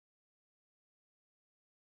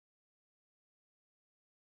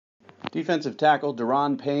Defensive tackle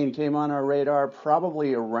Da'Ron Payne came on our radar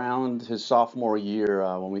probably around his sophomore year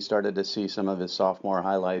when we started to see some of his sophomore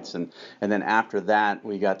highlights. And then after that,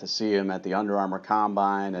 we got to see him at the Under Armour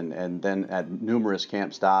Combine and then at numerous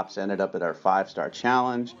camp stops, ended up at our five-star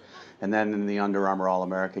challenge, and then in the Under Armour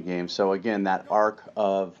All-America game. So again, that arc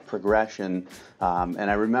of progression.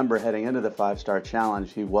 And I remember heading into the five-star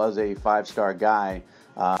challenge, he was a five-star guy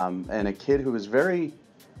and a kid who was very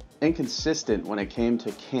inconsistent when it came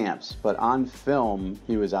to camps, but on film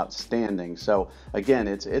he was outstanding. So again,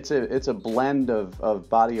 it's a blend of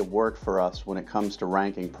body of work for us when it comes to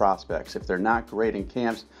ranking prospects. If they're not great in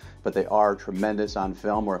camps, but they are tremendous on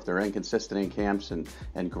film, or if they're inconsistent in camps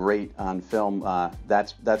and great on film,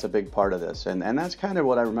 that's a big part of this. And that's kind of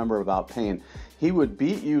what I remember about Payne. He would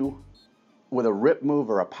beat you with a rip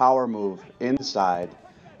move or a power move inside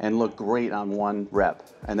and look great on one rep.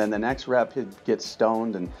 And then the next rep, he'd get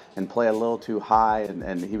stoned and play a little too high,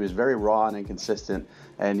 and he was very raw and inconsistent,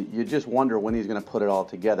 and you just wonder when he's gonna put it all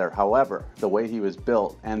together. However, the way he was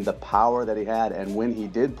built and the power that he had, and when he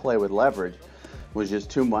did play with leverage, was just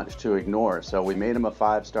too much to ignore. So we made him a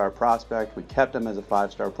five-star prospect. We kept him as a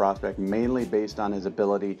five-star prospect, mainly based on his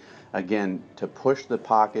ability, again, to push the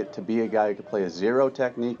pocket, to be a guy who could play a 0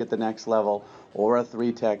 technique at the next level or a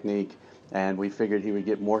 3 technique. And we figured he would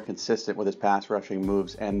get more consistent with his pass rushing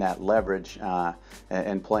moves and that leverage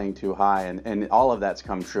and playing too high. And all of that's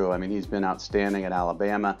come true. I mean, he's been outstanding at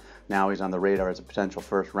Alabama. Now he's on the radar as a potential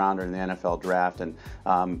first rounder in the NFL draft. And,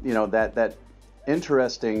 you know, that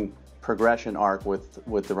interesting progression arc with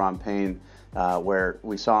Da'Ron Payne, where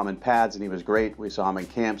we saw him in pads and he was great. We saw him in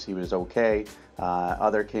camps, he was okay.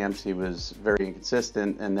 Other camps, he was very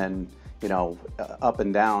inconsistent. And then, you know, up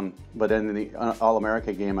and down. But in the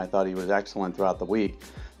All-America game, I thought he was excellent throughout the week.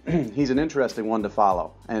 He's an interesting one to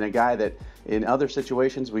follow, and a guy that in other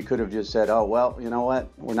situations we could have just said, oh, well, you know what,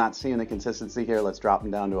 we're not seeing the consistency here, let's drop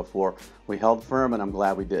him down to a 4. We held firm, and I'm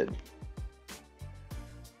glad we did.